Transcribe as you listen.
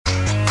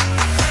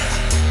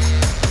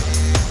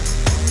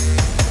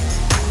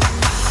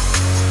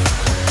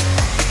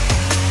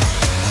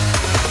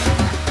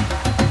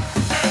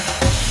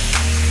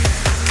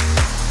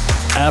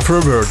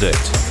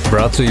AfroVerdict,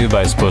 brought to you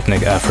by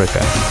Sputnik Africa.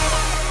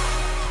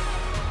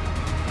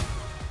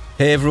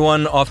 Hey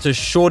everyone, after a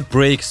short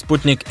break,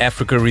 Sputnik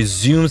Africa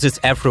resumes its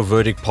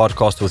AfroVerdict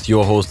podcast with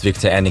your host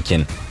Victor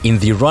Anakin. In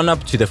the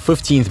run-up to the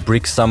 15th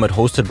BRICS Summit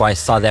hosted by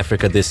South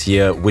Africa this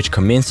year, which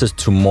commences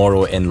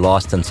tomorrow and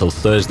lasts until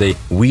Thursday,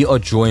 we are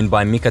joined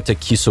by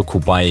Mikatekiso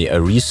Kubai,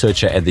 a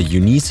researcher at the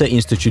UNISA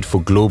Institute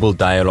for Global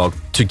Dialogue,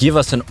 to give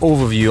us an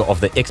overview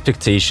of the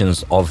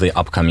expectations of the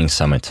upcoming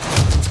summit.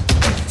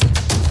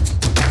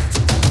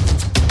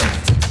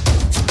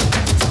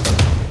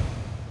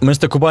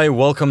 Mr. Kubai,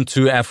 welcome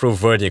to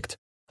AfroVerdict.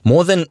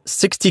 More than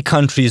 60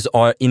 countries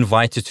are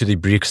invited to the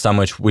BRICS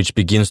Summit, which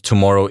begins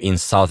tomorrow in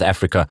South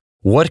Africa.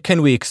 What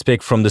can we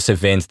expect from this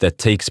event that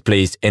takes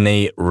place in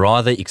a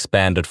rather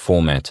expanded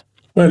format?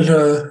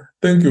 Well,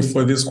 thank you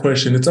for this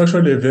question. It's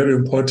actually a very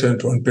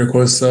important one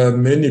because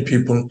many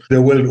people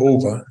the world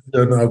over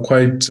are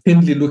quite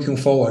keenly looking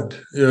forward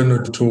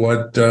to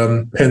what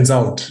pans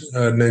out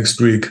next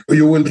week.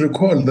 You will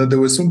recall that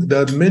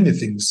there are many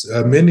things,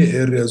 many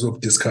areas of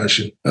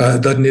discussion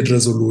that need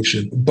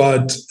resolution.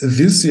 But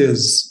this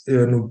year's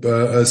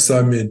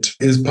summit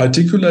is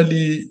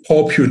particularly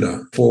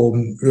popular for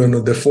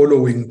the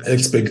following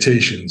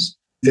expectations.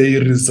 A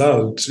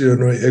result,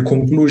 a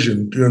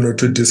conclusion,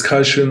 to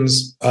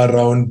discussions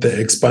around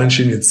the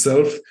expansion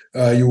itself.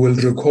 You will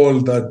recall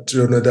that,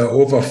 there are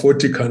over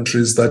 40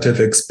 countries that have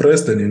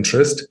expressed an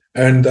interest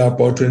and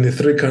about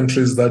 23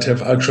 countries that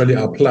have actually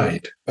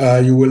applied.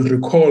 You will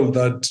recall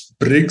that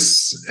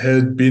BRICS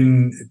had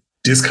been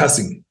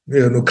discussing,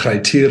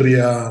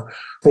 criteria,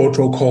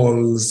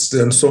 protocols,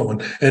 and so on,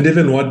 and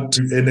even what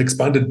an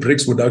expanded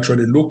BRICS would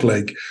actually look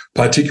like,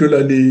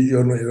 particularly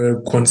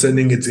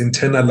concerning its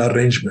internal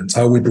arrangements,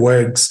 how it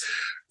works,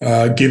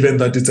 given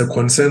that it's a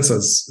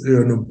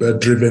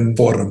consensus-driven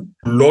forum.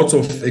 Lots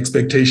of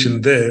expectation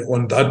there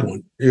on that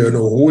one.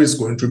 Who is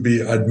going to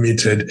be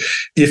admitted,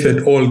 if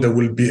at all there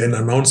will be an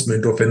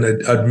announcement of an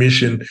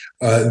admission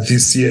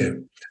this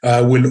year.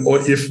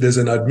 If there's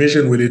an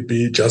admission, will it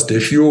be just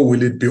a few?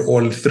 Will it be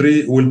all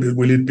three?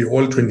 Will it be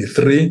all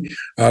 23?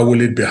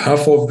 Will it be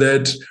half of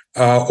that?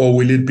 Or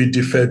will it be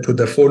deferred to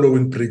the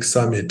following BRICS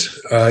Summit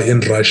in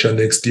Russia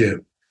next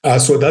year?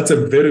 So that's a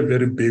very,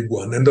 very big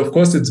one. And of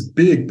course, it's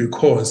big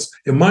because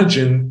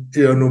imagine,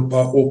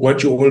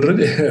 what you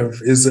already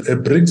have is a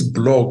BRICS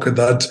bloc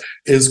that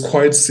is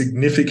quite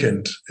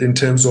significant in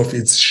terms of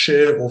its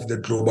share of the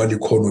global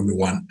economy,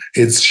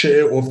 its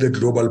share of the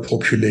global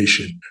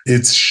population,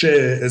 its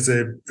share as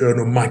a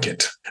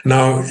market.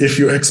 Now, if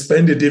you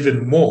expand it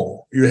even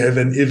more, you have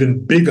an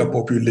even bigger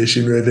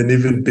population, you have an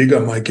even bigger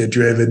market,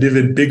 you have an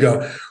even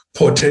bigger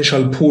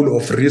potential pool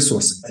of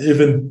resources,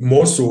 even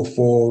more so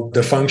for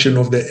the function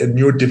of the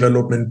new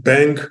development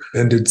bank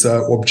and its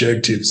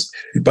objectives.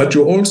 But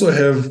you also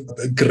have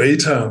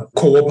greater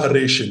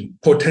cooperation,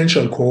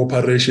 potential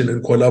cooperation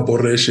and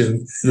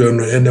collaboration,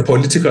 in the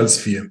political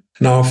sphere.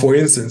 Now, for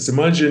instance,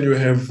 imagine you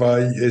have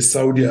a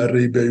Saudi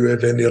Arabia, you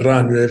have an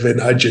Iran, you have an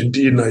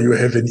Argentina, you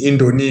have an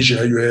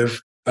Indonesia, you have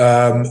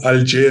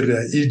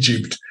Algeria,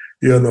 Egypt,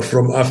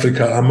 from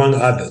Africa, among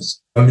others.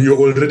 You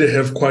already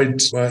have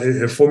quite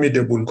a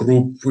formidable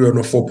group,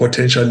 for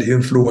potential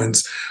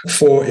influence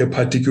for a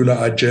particular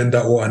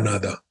agenda or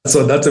another.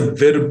 So that's a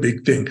very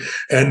big thing.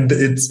 And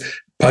it's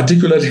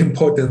particularly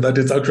important that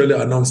it's actually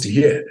announced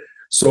here.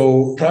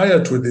 So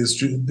prior to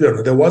this,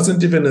 there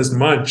wasn't even as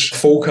much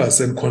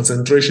focus and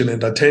concentration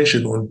and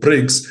attention on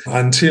BRICS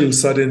until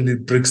suddenly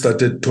BRICS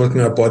started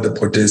talking about the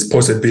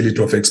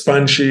possibility of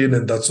expansion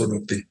and that sort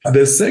of thing.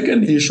 The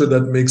second issue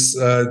that makes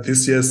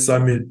this year's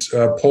summit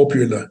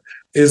popular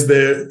is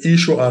the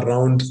issue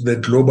around the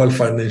global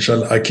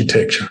financial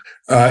architecture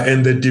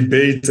and the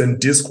debates and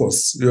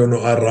discourse,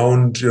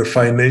 around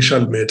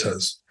financial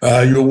matters.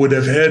 You would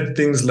have heard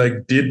things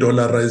like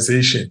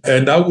de-dollarization.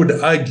 And I would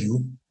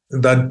argue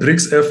that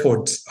BRICS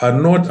efforts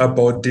are not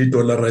about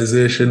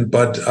de-dollarization,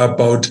 but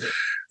about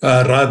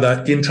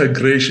rather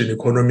integration,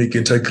 economic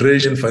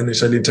integration,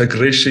 financial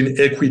integration,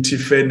 equity,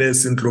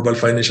 fairness in global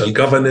financial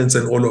governance,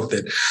 and all of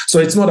that. So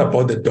it's not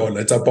about the dollar.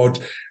 It's about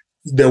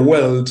the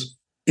world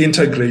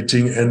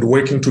integrating and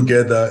working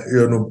together,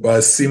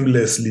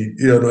 seamlessly,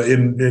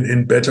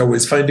 in better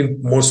ways, finding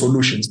more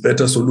solutions,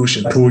 better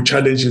solutions to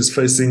challenges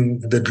facing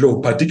the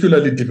globe,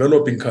 particularly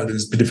developing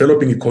countries,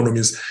 developing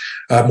economies,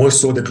 more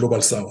so the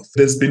global south.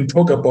 There's been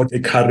talk about a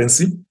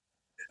currency,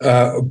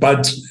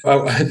 but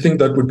I think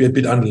that would be a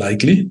bit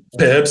unlikely.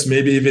 Perhaps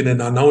maybe even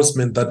an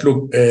announcement that,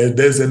 look,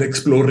 there's an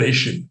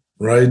exploration,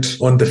 right,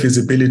 on the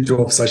feasibility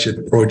of such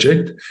a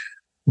project.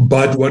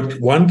 But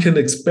what one can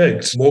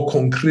expect more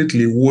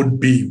concretely would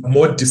be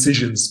more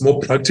decisions, more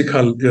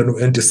practical,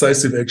 and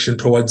decisive action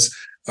towards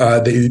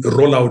the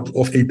rollout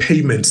of a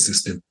payment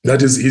system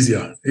that is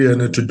easier,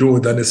 to do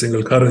than a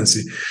single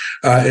currency,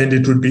 and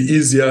it would be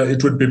easier.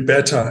 It would be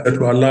better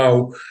to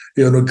allow,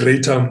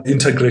 greater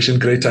integration,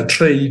 greater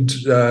trade,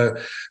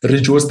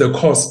 reduce the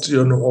cost,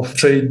 of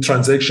trade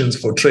transactions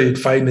for trade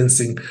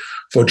financing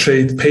for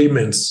trade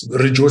payments,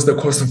 reduce the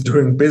cost of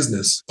doing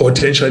business,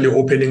 potentially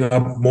opening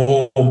up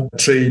more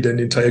trade and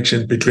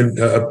interaction between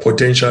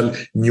potential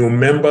new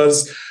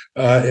members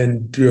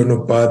and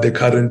the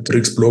current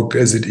BRICS bloc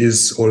as it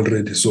is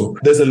already. So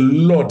there's a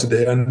lot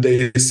there, and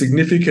the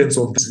significance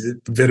of this is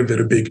very,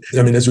 very big.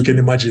 I mean, as you can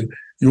imagine,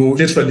 you're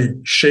literally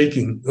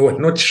shaking, well,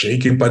 not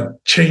shaking,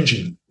 but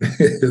changing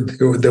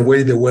the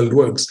way the world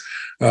works,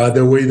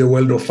 the way the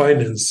world of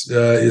finance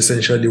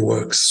essentially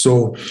works.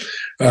 So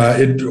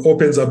it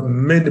opens up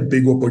many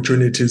big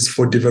opportunities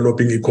for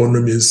developing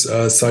economies,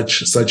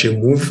 such a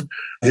move.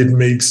 It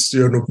makes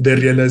the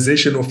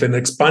realization of an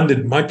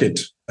expanded market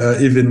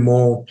even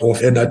more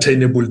of an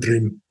attainable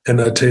dream,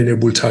 an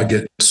attainable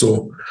target.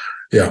 So,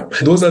 yeah,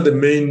 those are the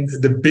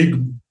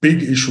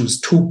big issues,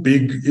 two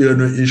big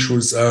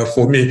issues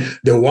for me.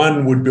 The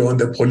one would be on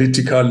the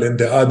political, and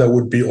the other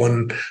would be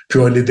on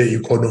purely the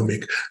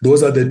economic.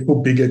 Those are the two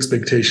big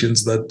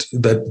expectations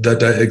that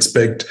I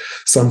expect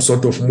some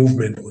sort of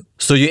movement on.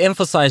 So you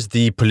emphasize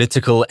the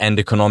political and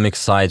economic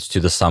sides to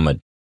the summit.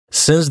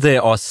 Since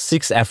there are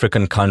 6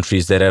 African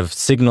countries that have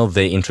signaled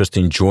their interest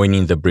in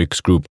joining the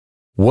BRICS group,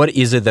 what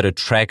is it that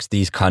attracts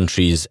these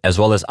countries as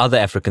well as other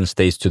African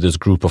states to this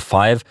group of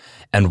 5?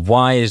 And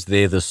why is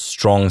there this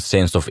strong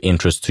sense of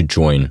interest to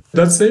join?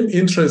 That same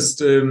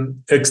interest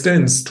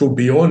extends to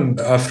beyond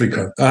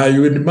Africa.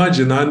 You would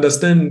imagine, I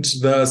understand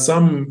there are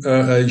some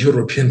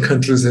European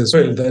countries as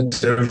well that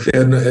have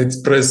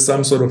expressed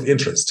some sort of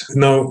interest.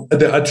 Now,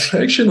 the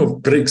attraction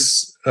of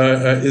BRICS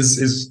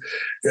is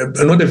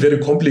not a very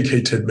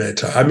complicated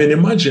matter. I mean,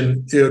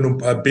 imagine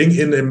being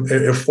in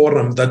a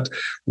forum that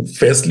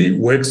firstly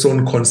works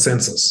on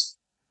consensus,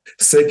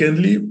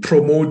 secondly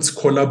promotes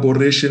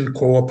collaboration,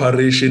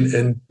 cooperation,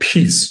 and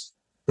peace,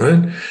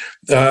 right?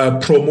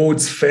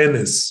 Promotes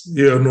fairness,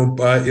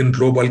 in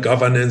global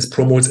governance,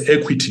 promotes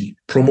equity,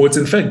 promotes,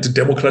 in fact,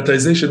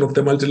 democratization of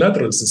the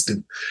multilateral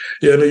system.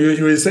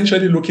 You're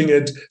essentially looking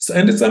at,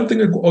 and it's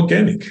something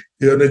organic.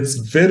 It's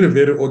very,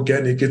 very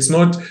organic. It's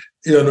not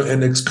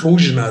an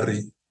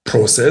exclusionary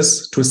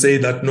process to say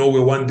that, no, we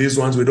want these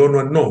ones, we don't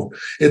want, no.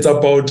 It's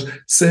about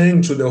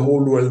saying to the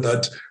whole world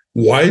that,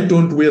 why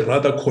don't we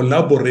rather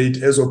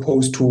collaborate as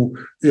opposed to,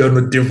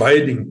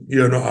 dividing,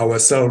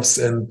 ourselves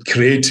and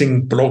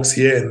creating blocks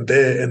here and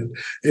there and,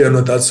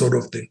 that sort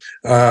of thing,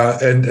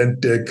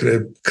 and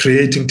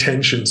creating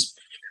tensions.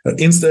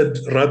 Instead,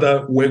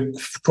 rather work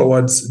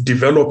towards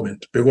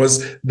development,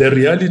 because the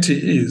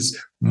reality is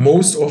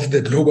most of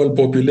the global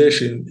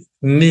population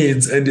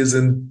needs and is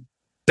in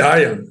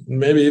dire,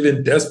 maybe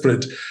even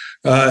desperate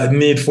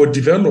need for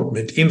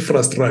development,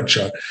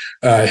 infrastructure,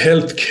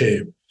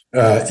 healthcare,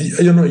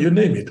 you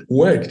name it,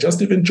 work,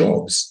 just even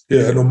jobs,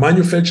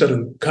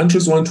 manufacturing.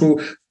 Countries want to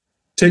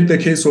take the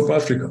case of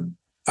Africa.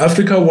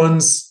 Africa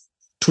wants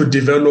to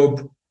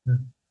develop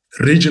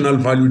regional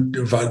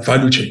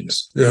value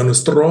chains,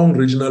 strong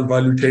regional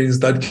value chains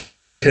that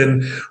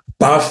can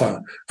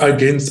buffer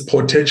against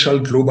potential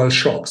global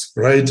shocks,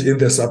 right, in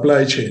the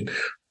supply chain,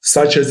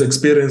 such as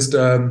experienced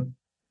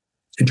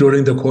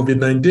during the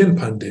COVID-19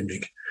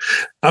 pandemic.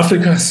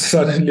 Africa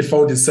suddenly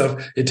found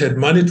itself, it had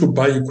money to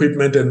buy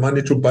equipment and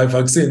money to buy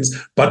vaccines,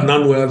 but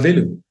none were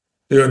available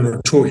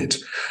to it.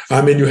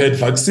 I mean, you had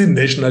vaccine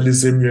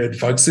nationalism, you had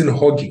vaccine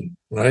hogging,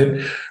 right?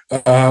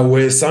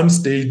 Where some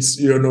states,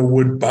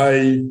 would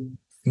buy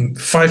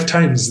 5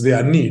 times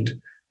their need,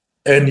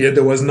 and yet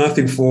there was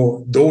nothing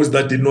for those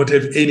that did not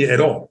have any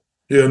at all,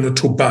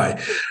 to buy.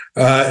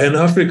 And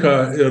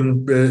Africa,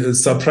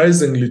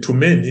 surprisingly to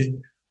many,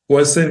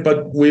 was saying,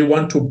 but we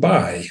want to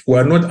buy.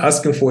 We're not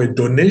asking for a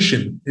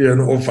donation,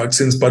 of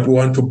vaccines, but we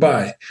want to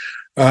buy.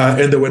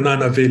 And there were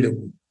none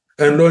available.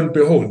 And lo and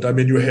behold, I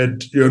mean, you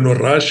had,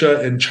 Russia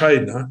and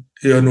China,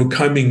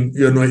 coming,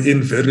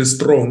 in very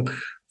strong.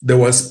 There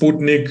was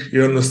Sputnik,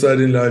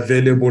 suddenly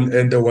available,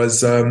 and there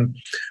was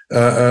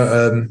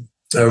Sinopharm,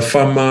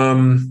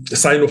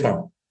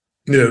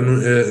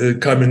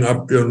 coming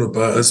up,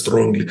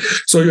 strongly.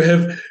 So you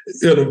have,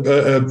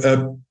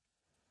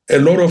 a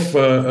lot of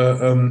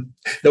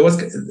there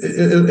was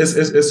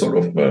a sort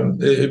of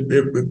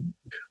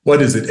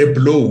what is it? A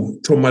blow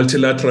to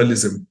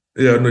multilateralism.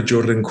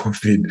 During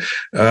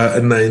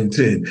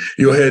COVID-19,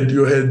 you had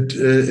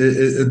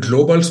a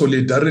global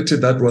solidarity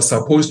that was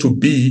supposed to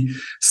be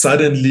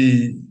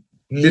suddenly,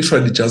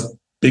 literally, just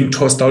being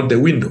tossed out the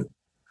window,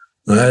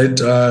 right?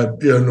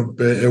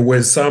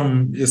 Where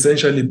some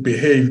essentially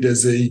behaved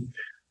as a,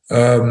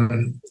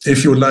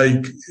 if you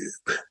like,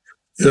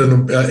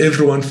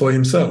 everyone for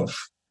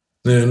himself.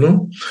 And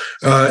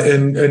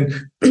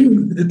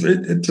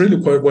it really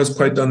was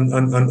quite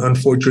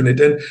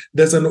unfortunate. And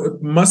there's a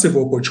massive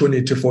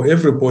opportunity for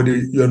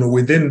everybody,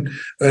 within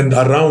and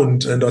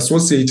around and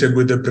associated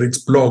with the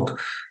BRICS bloc,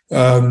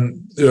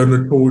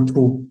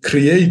 to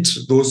create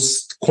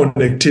those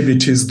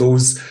connectivities,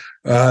 those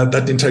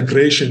that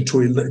integration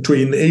to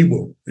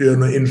enable,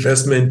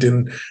 investment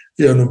in,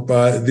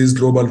 these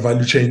global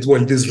value chains,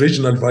 these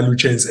regional value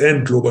chains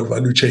and global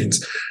value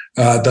chains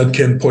that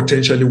can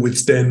potentially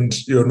withstand,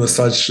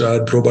 such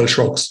global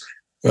shocks.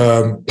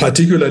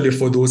 particularly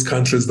for those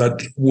countries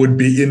that would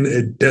be in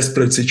a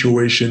desperate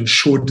situation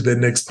should the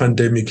next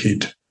pandemic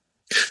hit.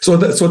 So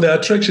the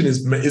attraction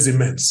is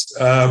immense.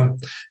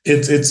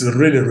 It's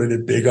really,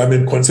 really big. I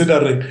mean,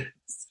 considering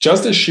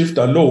just a shift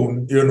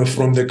alone,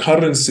 from the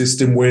current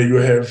system where you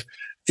have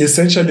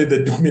essentially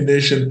the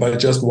domination by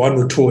just one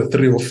or two or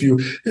three or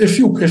a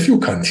few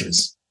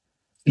countries,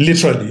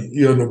 literally,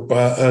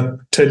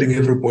 telling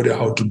everybody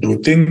how to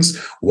do things,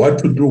 what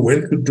to do,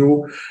 when to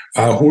do,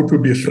 who to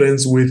be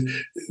friends with.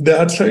 The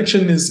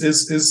attraction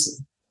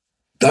is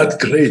that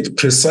great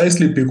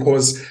precisely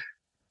because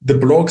the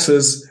bloc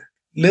says,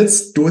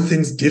 let's do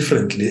things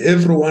differently.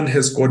 Everyone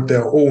has got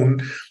their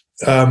own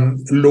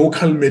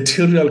local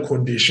material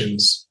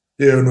conditions,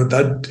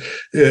 that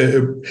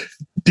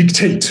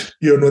dictate,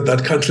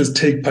 that countries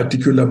take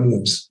particular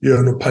moves,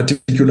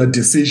 particular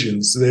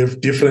decisions. They have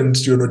different,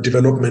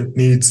 development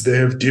needs. They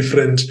have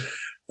different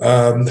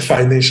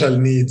financial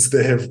needs.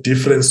 They have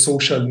different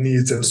social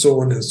needs, and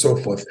so on and so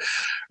forth.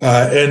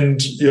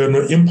 And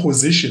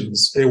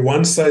impositions, a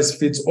one size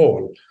fits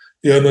all,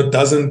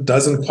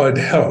 doesn't quite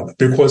help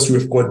because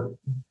we've got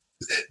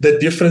the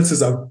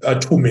differences are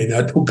too many,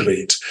 are too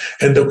great,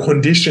 and the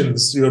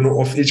conditions,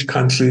 of each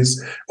country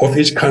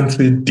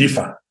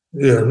differ,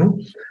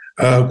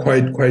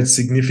 quite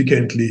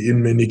significantly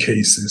in many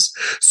cases.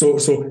 So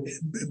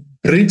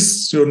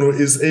BRICS,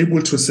 is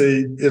able to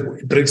say,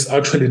 BRICS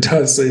actually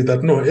does say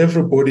that no,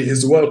 everybody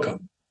is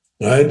welcome.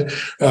 Right,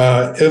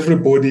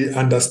 everybody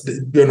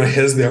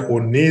has their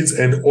own needs,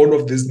 and all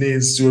of these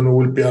needs,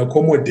 will be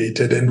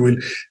accommodated and will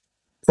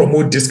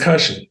promote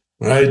discussion.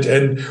 Right,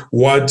 and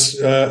what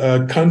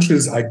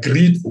countries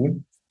agree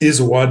to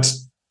is what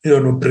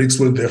BRICS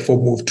will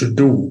therefore move to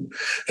do,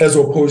 as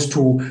opposed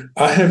to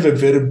I have a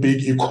very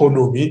big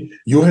economy,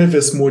 you have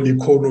a small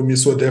economy,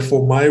 so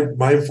therefore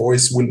my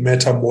voice will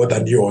matter more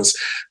than yours.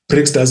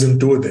 BRICS doesn't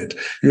do that.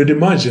 You'd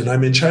imagine, I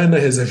mean, China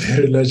has a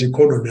very large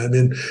economy. I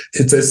mean,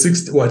 it's a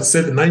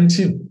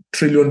 $19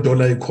 trillion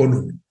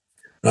economy,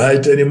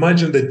 right? And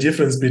imagine the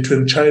difference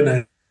between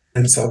China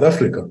and South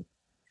Africa.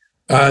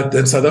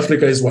 And South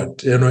Africa is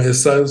what? A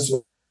size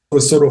of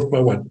sort of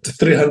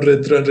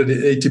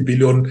 $380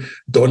 billion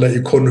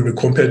economy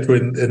compared to a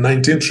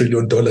 $19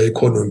 trillion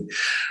economy.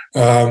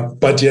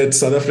 But yet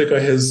South Africa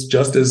has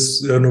just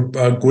as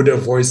good a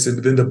voice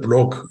within the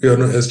bloc,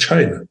 as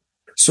China.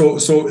 So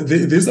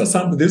these are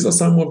some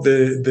of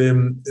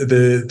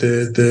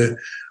the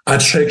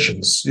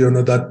attractions,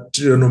 that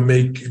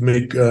make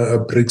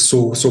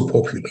BRICS so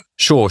popular.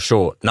 Sure.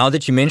 Now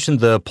that you mentioned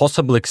the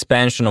possible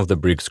expansion of the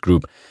BRICS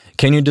group,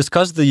 can you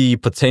discuss the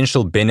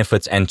potential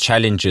benefits and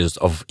challenges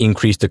of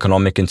increased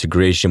economic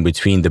integration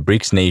between the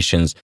BRICS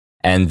nations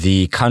and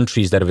the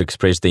countries that have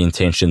expressed the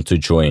intention to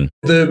join?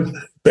 The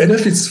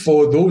benefits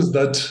for those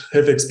that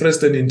have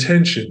expressed an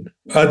intention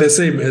are the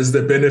same as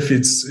the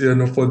benefits,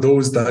 for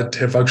those that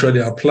have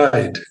actually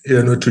applied,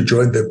 to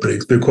join the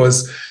BRICS,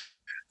 because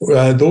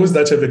those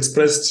that have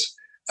expressed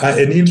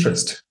an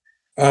interest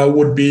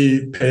would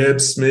be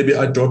perhaps maybe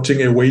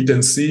adopting a wait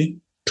and see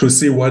to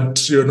see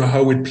what,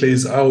 how it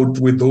plays out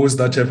with those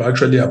that have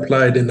actually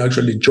applied and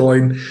actually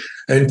joined,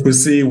 and to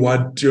see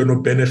what,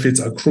 benefits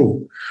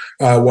accrue.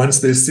 Once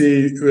they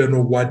see,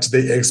 what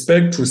they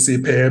expect to see,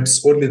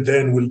 perhaps only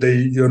then will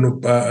they,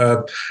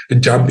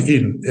 jump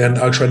in and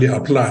actually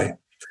apply.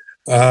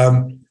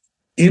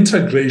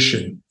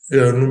 Integration,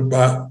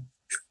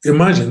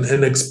 imagine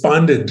an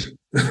expanded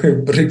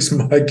BRICS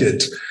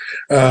market,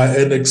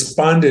 an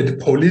expanded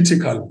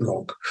political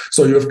bloc.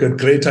 So you've got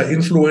greater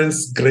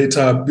influence,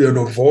 greater,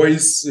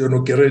 voice,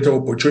 greater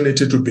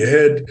opportunity to be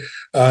heard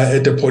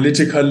at the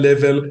political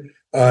level.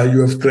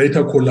 You have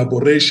greater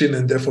collaboration,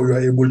 and therefore you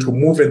are able to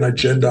move an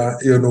agenda,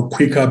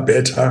 quicker,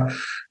 better.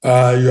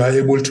 You are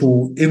able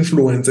to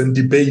influence and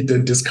debate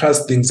and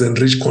discuss things and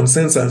reach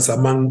consensus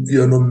among,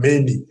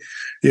 many,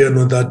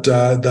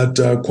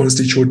 that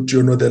constitute,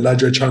 the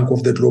larger chunk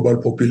of the global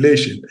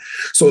population.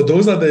 So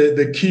those are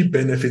the key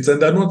benefits,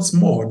 and they're not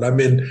small. I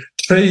mean,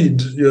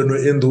 trade,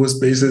 in those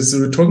spaces,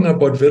 we're talking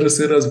about very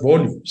serious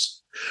volumes.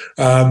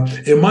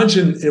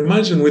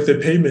 Imagine with a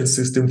payment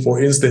system, for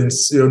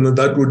instance,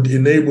 that would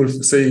enable,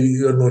 say,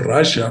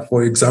 Russia,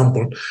 for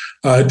example,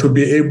 to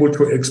be able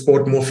to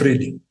export more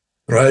freely,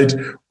 right?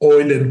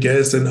 Oil and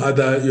gas and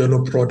other,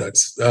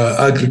 products,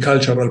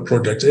 agricultural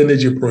products,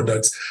 energy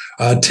products,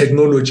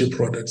 technology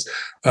products,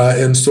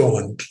 and so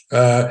on.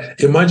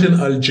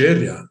 Imagine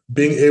Algeria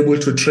being able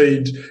to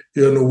trade,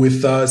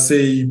 with,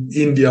 say,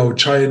 India or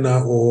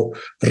China or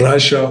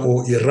Russia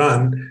or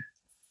Iran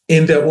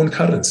in their own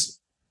currency.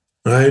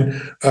 Right,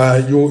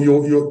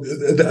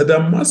 there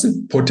are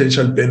massive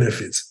potential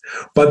benefits,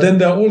 but then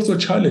there are also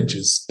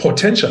challenges,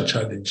 potential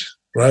challenge,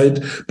 right?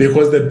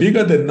 Because the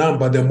bigger the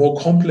number, the more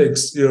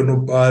complex,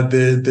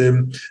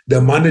 the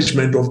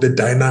management of the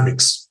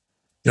dynamics,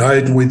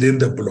 right, within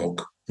the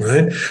bloc,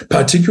 right?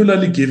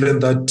 Particularly given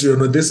that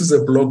this is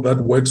a bloc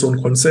that works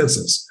on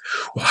consensus.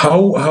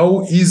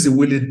 How easy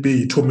will it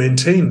be to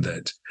maintain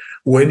that?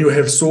 when you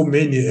have so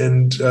many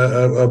and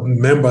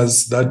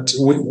members that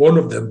all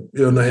of them,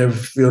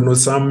 have,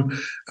 some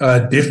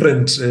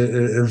different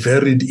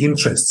varied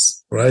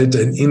interests, right?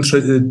 And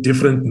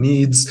different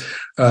needs,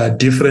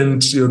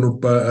 different,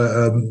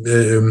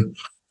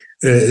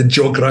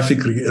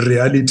 geographic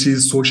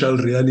realities, social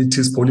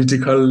realities,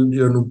 political,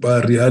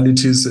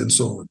 realities, and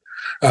so on.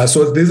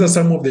 So these are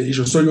some of the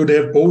issues. So you'd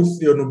have both,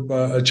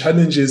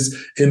 challenges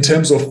in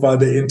terms of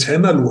the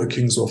internal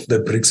workings of the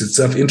BRICS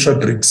itself,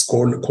 intra-BRICS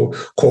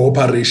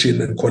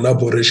cooperation and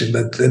collaboration,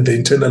 and the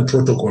internal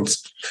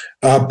protocols.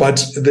 But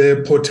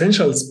the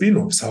potential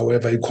spin-offs,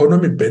 however,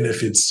 economic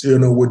benefits,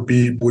 would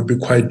be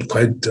quite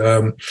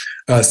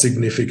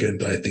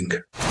significant, I think.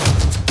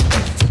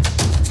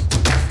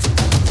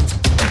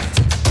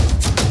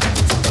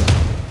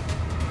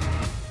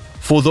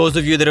 For those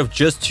of you that have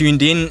just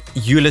tuned in,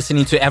 you're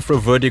listening to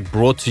AfroVerdict,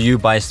 brought to you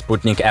by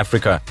Sputnik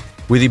Africa.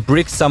 With the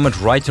BRICS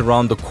Summit right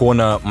around the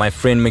corner, my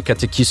friend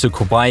Mikatekiso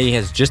Kubai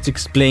has just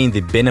explained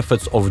the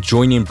benefits of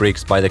joining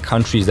BRICS by the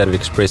countries that have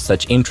expressed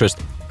such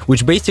interest,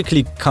 which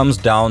basically comes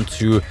down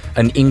to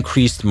an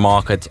increased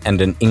market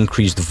and an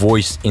increased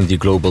voice in the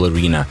global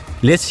arena.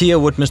 Let's hear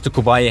what Mr.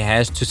 Kubai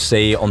has to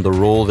say on the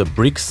role the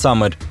BRICS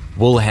Summit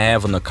will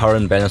have on the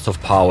current balance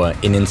of power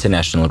in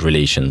international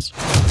relations.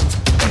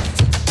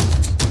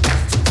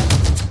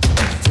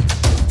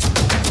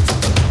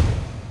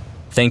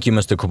 Thank you,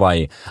 Mr.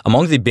 Kubai.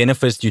 Among the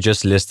benefits you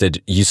just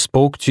listed, you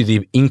spoke to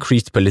the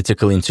increased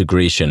political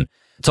integration.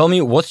 Tell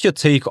me, what's your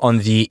take on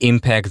the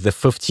impact the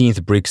 15th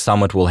BRICS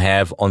Summit will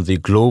have on the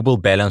global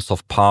balance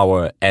of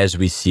power as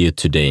we see it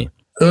today?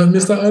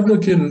 Mr.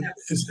 Adnokin,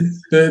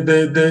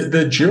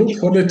 the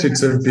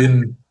geopolitics have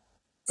been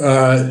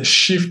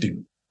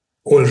shifting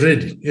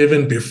already,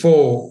 even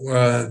before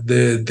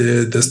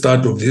the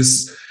start of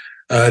this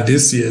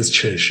year's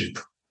chairship.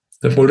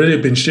 They've already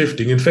been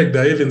shifting. In fact,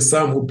 there are even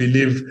some who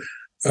believe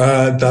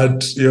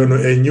that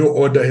a new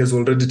order has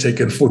already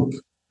taken foot.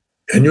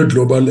 A new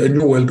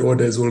world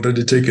order has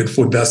already taken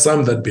foot. There are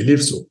some that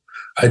believe so.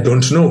 I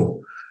don't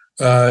know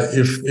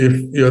if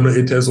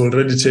it has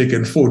already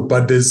taken foot,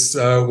 but there's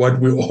what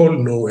we all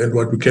know and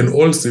what we can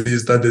all see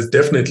is that there's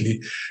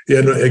definitely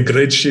a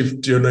great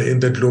shift in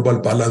the global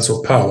balance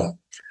of power.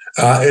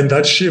 And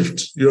that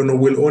shift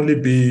will only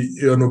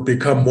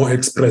become more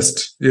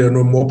expressed,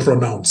 more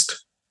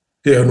pronounced,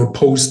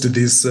 post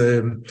this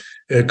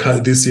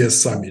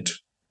year's summit.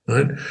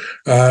 Right?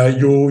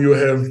 You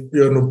have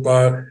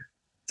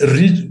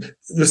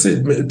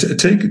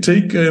take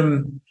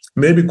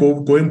maybe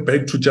going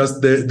back to just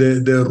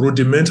the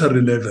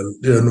rudimentary level,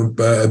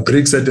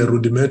 BRICS at a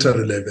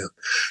rudimentary level.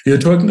 You're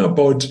talking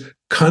about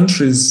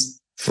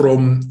countries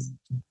from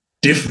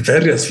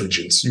various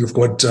regions. You've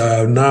got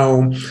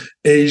now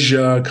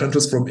Asia,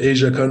 countries from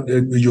Asia,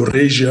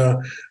 Eurasia,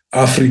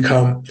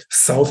 Africa,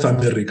 South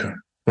America.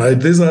 Right,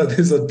 these are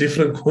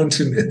different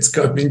continents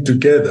coming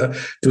together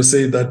to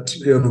say that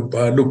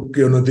look,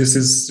 this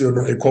is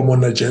a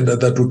common agenda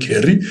that we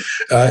carry,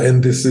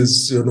 and this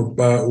is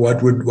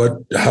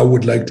how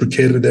we'd like to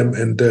carry them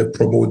and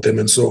promote them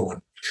and so on.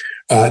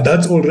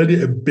 That's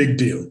already a big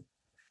deal.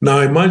 Now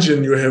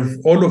imagine you have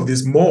all of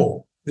this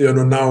more,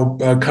 now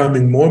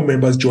coming, more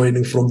members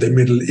joining from the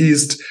Middle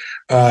East.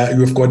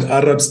 You've got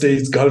Arab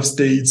states, Gulf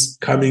states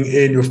coming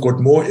in. You've got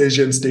more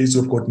Asian states.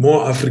 You've got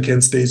more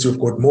African states.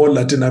 You've got more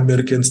Latin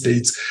American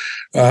states,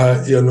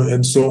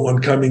 and so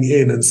on coming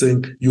in and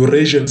saying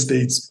Eurasian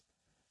states.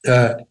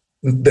 The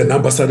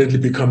number suddenly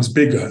becomes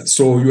bigger.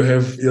 So you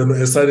have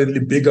a suddenly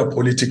bigger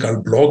political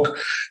bloc.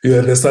 You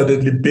have a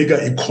suddenly bigger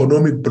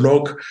economic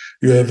bloc.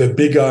 You have a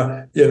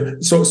bigger,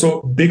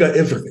 so bigger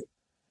everything.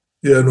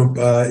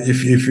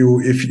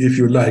 If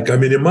you like. I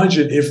mean,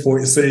 imagine if,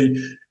 for say,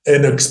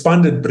 an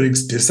expanded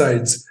BRICS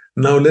decides,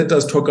 now let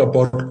us talk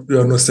about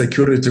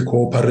security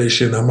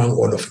cooperation among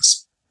all of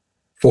us,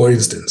 for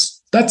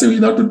instance. That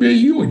would be a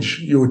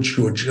huge issue.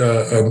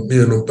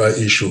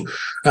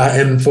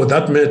 And for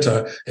that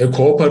matter, a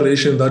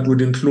cooperation that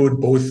would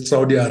include both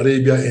Saudi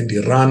Arabia and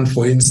Iran,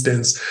 for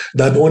instance,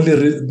 that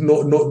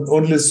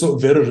only so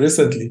very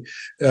recently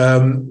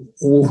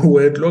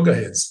were at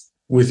loggerheads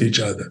with each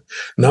other.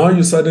 Now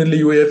you have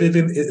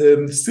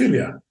even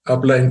Syria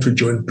applying to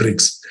join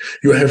BRICS.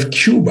 You have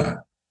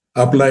Cuba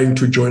applying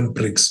to join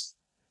BRICS.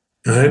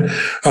 Right?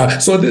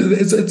 So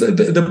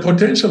the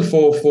potential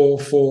for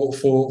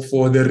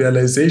the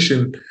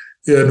realization,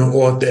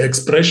 or the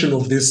expression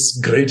of this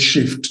great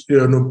shift,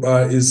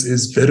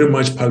 is very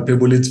much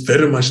palpable. It's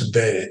very much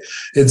there.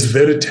 It's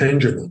very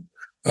tangible.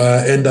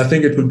 And I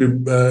think it will be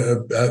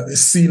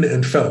seen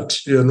and felt,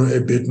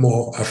 a bit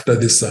more after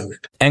this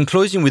summit. And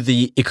closing with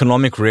the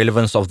economic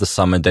relevance of the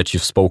summit that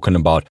you've spoken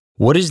about,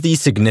 what is the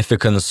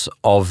significance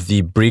of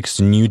the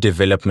BRICS New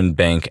Development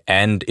Bank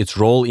and its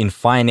role in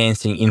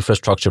financing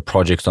infrastructure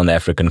projects on the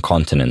African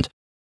continent?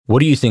 What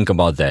do you think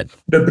about that?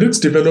 The BRICS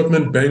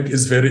Development Bank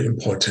is very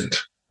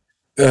important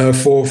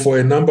for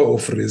a number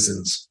of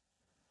reasons.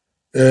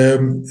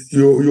 When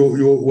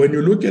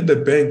you look at the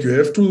bank, you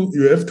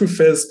have to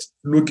first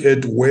look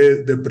at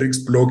where the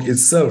BRICS bloc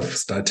itself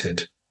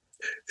started.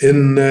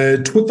 In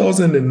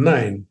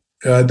 2009,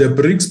 the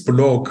BRICS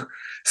bloc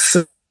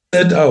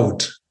set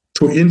out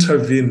to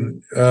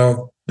intervene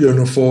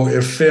for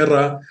a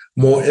fairer,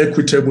 more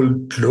equitable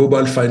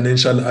global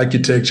financial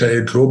architecture,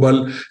 a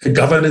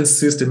governance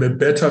system, a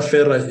better,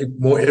 fairer,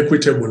 more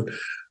equitable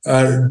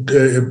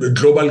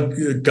global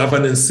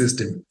governance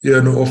system,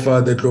 of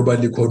the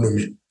global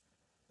economy.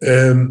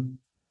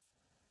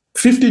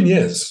 15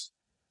 years,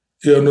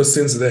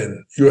 since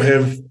then, you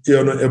have,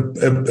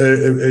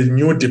 a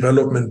new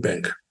development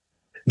bank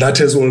that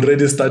has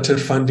already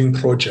started funding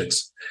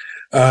projects,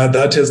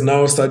 that has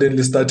now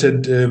suddenly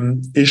started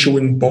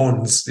issuing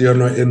bonds,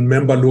 in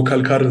member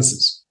local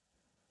currencies,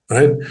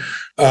 right?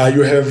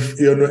 You have,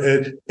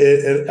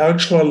 an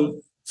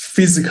actual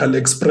physical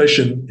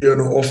expression,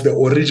 of the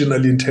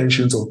original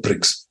intentions of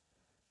BRICS.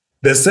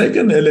 The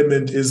second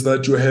element is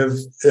that you have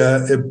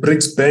a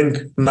BRICS bank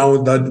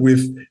now that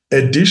with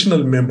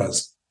additional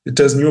members. It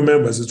has new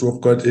members. It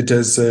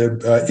has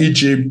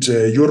Egypt,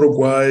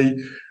 Uruguay,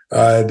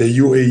 the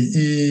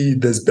UAE,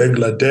 there's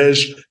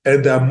Bangladesh,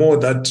 and there are more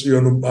that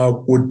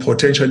would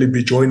potentially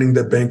be joining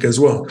the bank as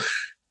well.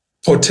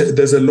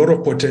 There's a lot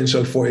of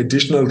potential for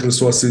additional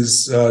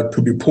resources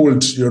to be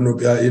pulled,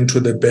 into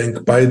the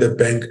bank by the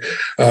bank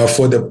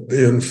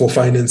for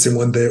financing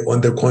on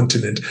the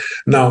continent.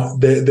 Now,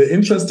 the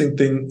interesting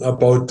thing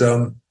about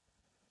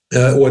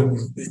what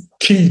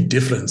key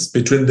difference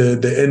between the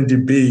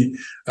NDB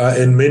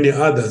and many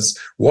others.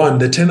 One,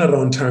 the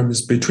turnaround time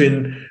is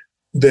between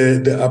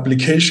the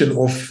application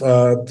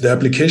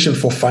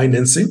for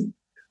financing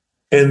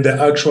and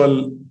the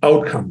actual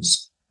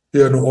outcomes,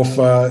 of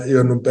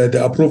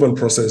the approval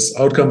process,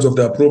 outcomes of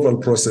the approval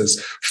process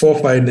for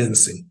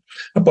financing,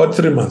 about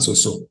 3 months or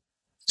so.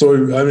 So,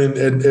 I mean,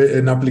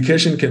 an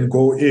application can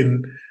go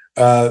in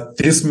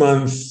this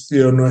month,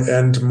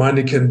 and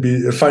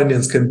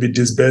finance can be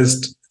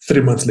disbursed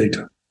 3 months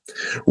later.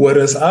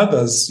 Whereas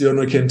others,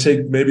 can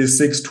take maybe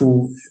 6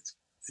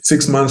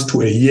 months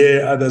to a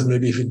year, others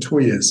maybe even 2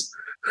 years.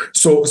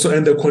 So,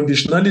 and the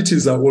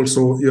conditionalities are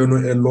also,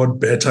 a lot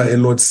better, a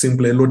lot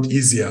simpler, a lot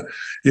easier,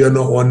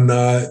 on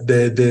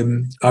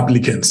the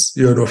applicants,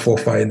 for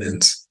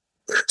finance.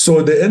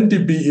 So the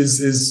NDB is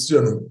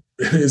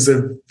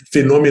a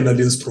phenomenal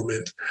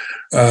instrument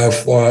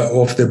of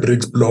the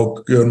BRICS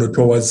bloc,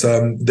 towards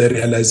the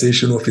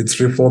realization of its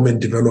reform and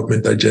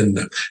development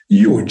agenda.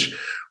 Huge.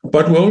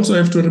 But we also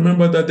have to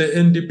remember that the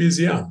NDB is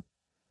young.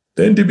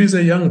 The NDB is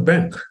a young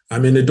bank. I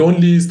mean, it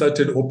only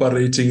started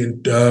operating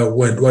in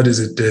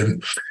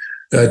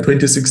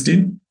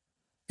 2016.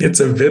 It's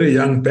a very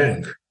young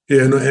bank,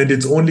 and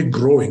it's only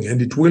growing, and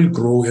it will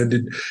grow, and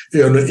it,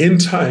 in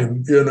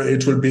time,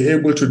 it will be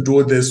able to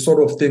do the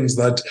sort of things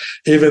that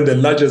even the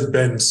largest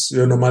banks,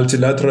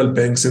 multilateral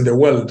banks in the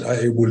world are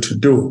able to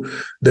do.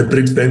 The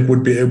BRICS Bank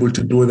would be able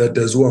to do that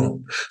as well.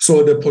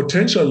 So the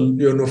potential,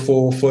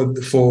 for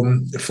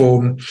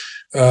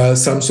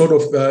some sort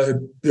of,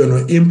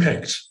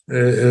 impact,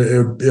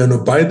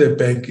 by the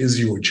bank is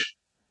huge.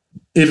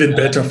 Even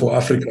better for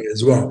Africa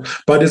as well.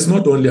 But it's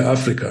not only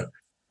Africa.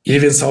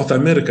 Even South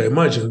America,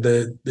 imagine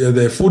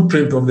the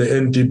footprint of the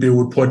NDB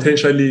would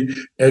potentially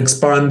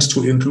expand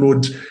to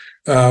include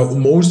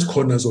most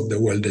corners of the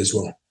world as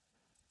well.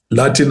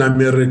 Latin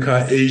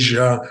America,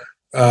 Asia,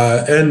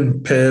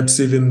 and perhaps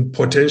even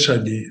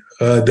potentially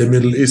the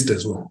Middle East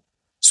as well.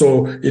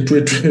 So it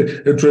will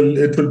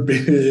be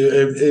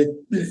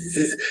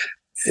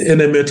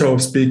in a matter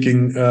of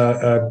speaking,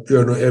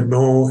 a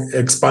more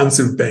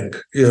expansive bank,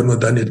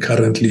 than it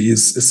currently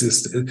is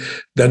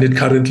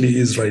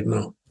right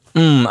now.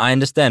 I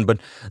understand,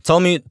 but tell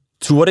me,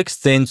 to what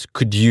extent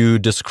could you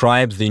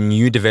describe the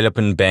new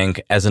development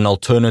bank as an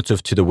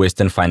alternative to the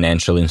Western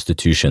financial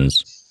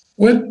institutions?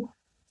 Well,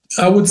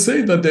 I would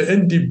say that the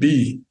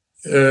NDB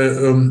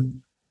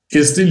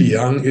is still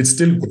young, it's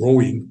still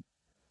growing,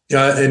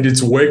 and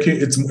it's working.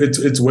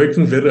 It's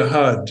working very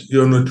hard,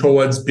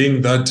 towards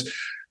being that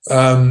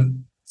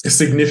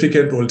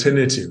significant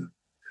alternative.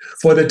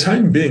 For the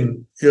time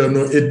being,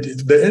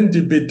 the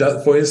NDB,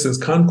 for instance,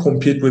 can't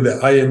compete with the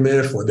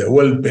IMF or the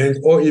World Bank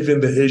or even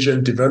the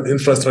Asian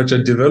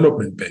Infrastructure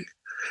Development Bank.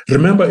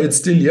 Remember, it's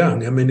still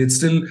young. I mean, it's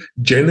still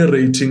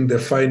generating the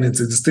finance.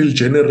 It's still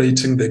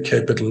generating the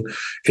capital.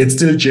 It's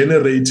still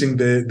generating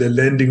the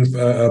lending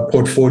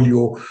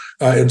portfolio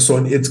and so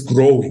on. It's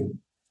growing.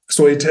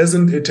 So it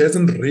hasn't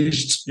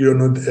reached,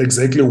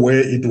 exactly where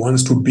it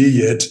wants to be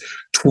yet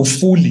to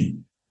fully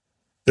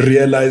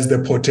realize the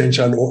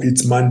potential of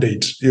its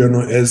mandate,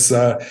 as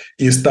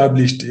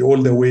established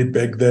all the way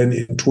back then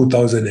in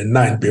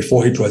 2009,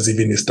 before it was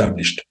even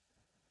established.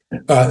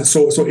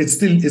 So it's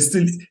still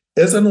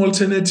as an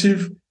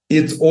alternative,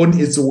 it's on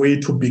its way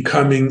to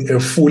becoming a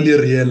fully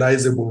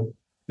realizable,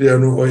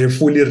 or a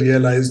fully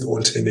realized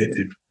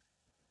alternative.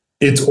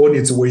 It's on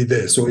its way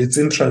there. So it's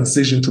in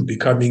transition to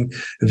becoming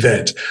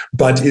that.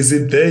 But is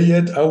it there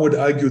yet? I would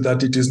argue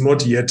that it is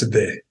not yet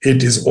there.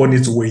 It is on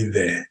its way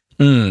there.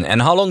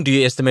 And how long do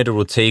you estimate it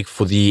will take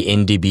for the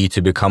NDB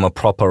to become a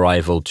proper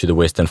rival to the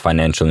Western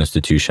financial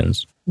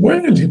institutions?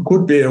 Well, it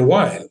could be a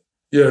while.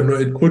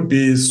 It could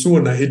be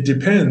sooner. It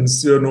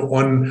depends,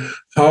 on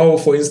how,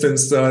 for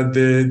instance,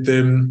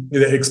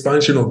 the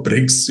expansion of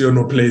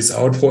BRICS, plays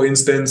out. For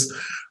instance,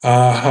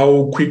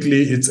 how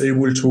quickly it's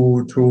able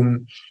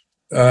to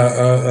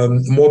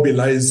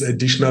mobilize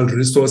additional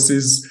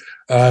resources,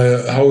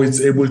 how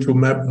it's able to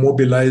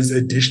mobilize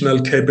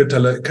additional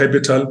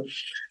capital.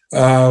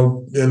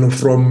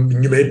 From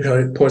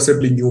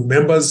possibly new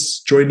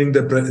members joining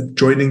the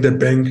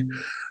bank.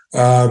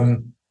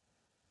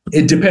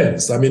 It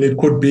depends. I mean, it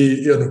could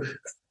be,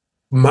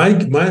 my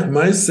bet,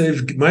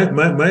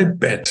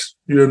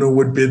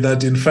 would be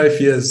that in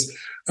 5 years,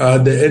 the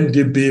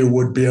NDB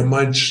would be a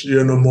much,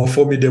 more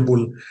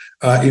formidable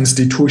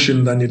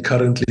institution than it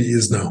currently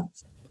is now.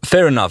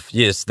 Fair enough.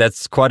 Yes,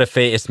 that's quite a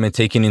fair estimate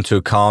taking into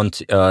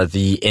account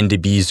the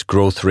NDB's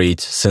growth rate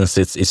since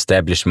its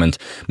establishment.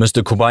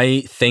 Mr.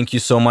 Kubai, thank you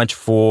so much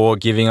for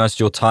giving us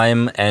your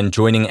time and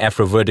joining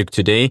AfroVerdict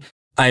today.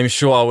 I'm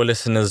sure our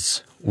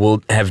listeners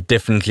will have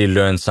definitely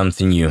learned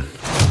something new.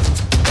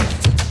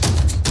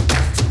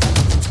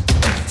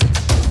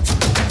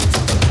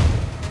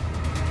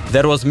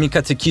 That was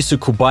Mikatekiso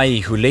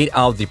Kubai, who laid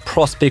out the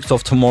prospects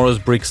of tomorrow's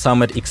BRICS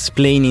Summit,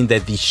 explaining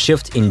that the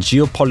shift in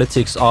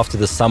geopolitics after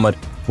the summit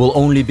will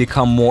only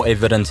become more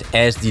evident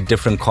as the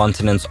different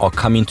continents are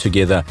coming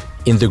together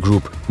in the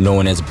group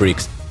known as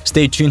BRICS.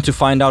 Stay tuned to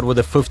find out what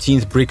the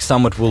 15th BRICS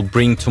Summit will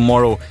bring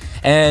tomorrow.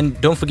 And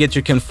don't forget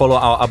you can follow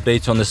our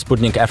updates on the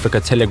Sputnik Africa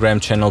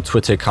Telegram channel,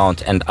 Twitter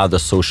account, and other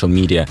social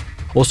media.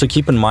 Also,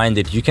 keep in mind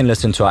that you can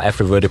listen to our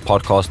AfroVerdict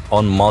podcast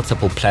on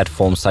multiple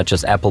platforms such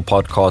as Apple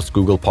Podcasts,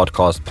 Google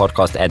Podcasts,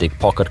 Podcast Addict,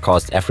 Pocket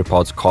Casts,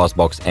 AfriPods,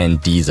 Castbox, and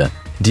Deezer.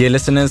 Dear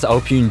listeners, I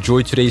hope you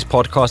enjoyed today's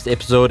podcast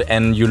episode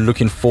and you're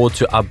looking forward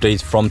to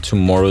updates from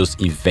tomorrow's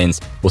events.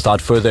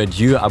 Without further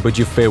ado, I bid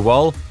you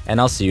farewell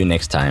and I'll see you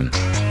next time.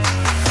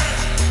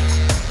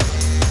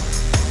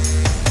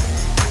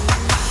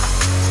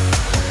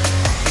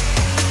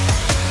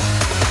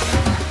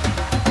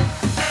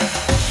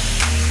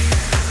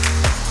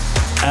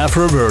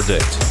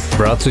 AfroVerdict,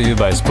 brought to you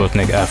by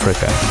Sputnik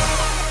Africa.